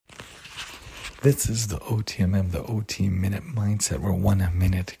This is the OTMM, the OT Minute Mindset, where 1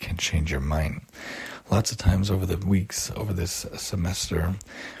 minute can change your mind. Lots of times over the weeks, over this semester,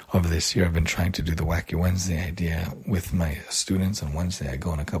 over this year, I've been trying to do the Wacky Wednesday idea with my students. On Wednesday, I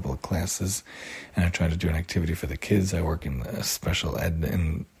go in a couple of classes, and I try to do an activity for the kids. I work in special ed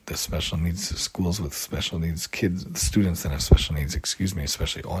in the special needs schools with special needs kids, students that have special needs,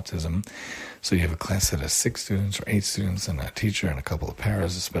 especially autism. So you have a class that has 6 students or 8 students and a teacher and a couple of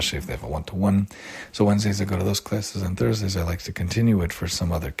paras, especially if they have a 1-to-1. So Wednesdays I go to those classes, and Thursdays I like to continue it for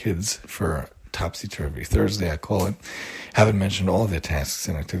some other kids for Topsy-Turvy Thursday, I call it. Haven't mentioned all of the tasks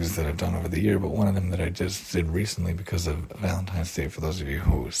and activities that I've done over the year, but one of them that I just did recently because of Valentine's Day, for those of you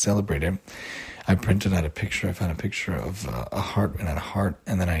who celebrate it, I printed out a picture. I found a picture of a heart and a heart,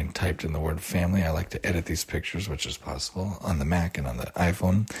 and then I typed in the word family. I like to edit these pictures, which is possible, on the Mac and on the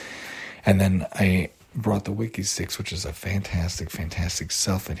iPhone. And then I brought the Wiki Sticks, which is a fantastic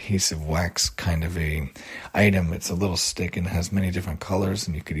self-adhesive wax kind of a item. It's a little stick and has many different colors,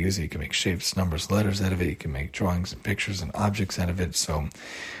 and you could use it. You can make shapes, numbers, letters out of it. You can make drawings and pictures and objects out of it. So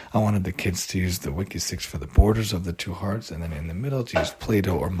I wanted the kids to use the Wiki Sticks for the borders of the 2 hearts, and then in the middle to use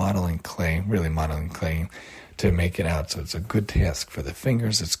Play-Doh or modeling clay, to make it out. So it's a good task for the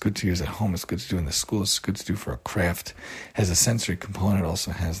fingers. It's good to use at home. It's good to do in the school. It's good to do for a craft. Has a sensory component. Also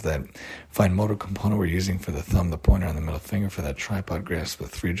has that fine motor component we're using for the thumb, the pointer, and the middle finger for that tripod grasp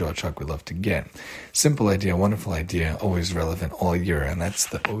with 3-jaw chuck we love to get. Simple idea, wonderful idea, always relevant all year. And that's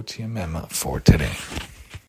the OTMM for today.